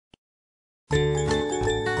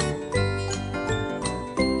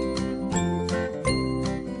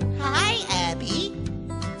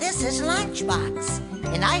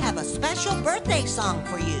and I have a special birthday song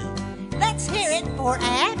for you. Let's hear it for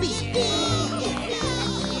Abby.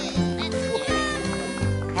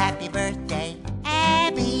 Happy birthday,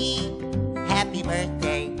 Abby. Happy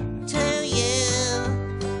birthday to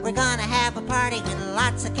you. We're gonna have a party with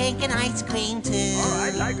lots of cake and ice cream too. Oh,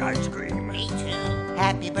 I like ice cream. Me too.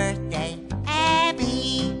 Happy birthday,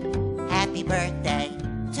 Abby. Happy birthday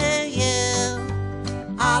to you.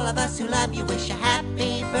 All of us who love you wish a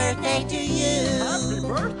happy birthday to you. Happy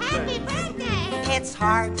birthday. Happy birthday. It's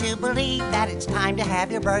hard to believe that it's time to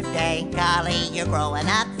have your birthday. Golly, you're growing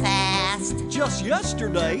up fast. Just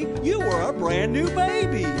yesterday, you were a brand new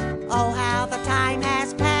baby. Oh, how the time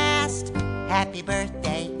has passed. Happy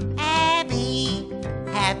birthday, Abby.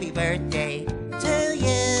 Happy birthday to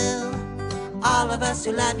you. All of us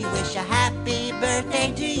who love you wish a happy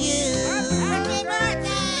birthday to you. Happy birthday!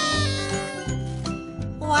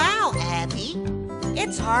 Wow, Abby.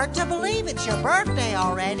 It's hard to believe it's your birthday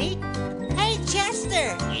already. Hey,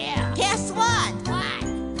 Chester. Yeah. Guess what? What?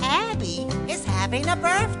 Abby is having a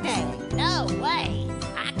birthday. No way.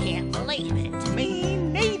 I can't believe it. Me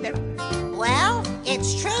neither. Well,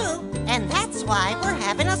 it's true, and that's why we're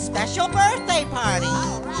having a special birthday party.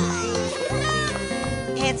 All right.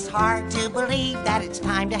 It's hard to believe that it's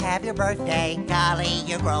time to have your birthday. Golly,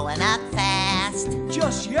 you're growing up fast.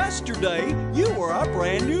 Just yesterday, you were a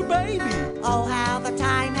brand new baby. Oh, how the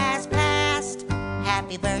time has passed.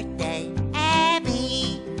 Happy birthday,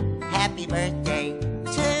 Abby. Happy birthday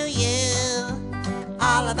to you.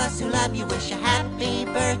 All of us who love you wish a happy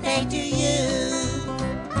birthday to you.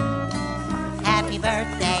 Happy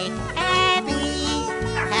birthday, Abby.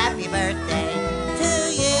 Happy birthday to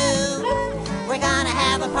you. We're gonna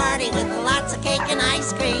have a party with lots of cake and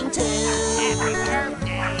ice cream too. Happy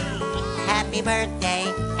birthday. Happy birthday,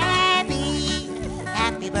 Abby.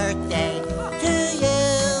 Happy birthday to you.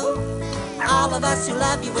 All of us who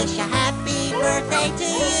love you wish a happy birthday to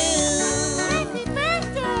you. Happy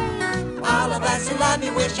birthday. All of us who love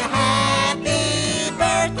you wish a happy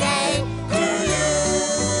birthday to you.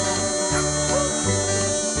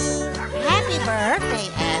 Happy birthday,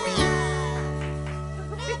 Abby.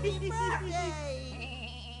 Happy birthday.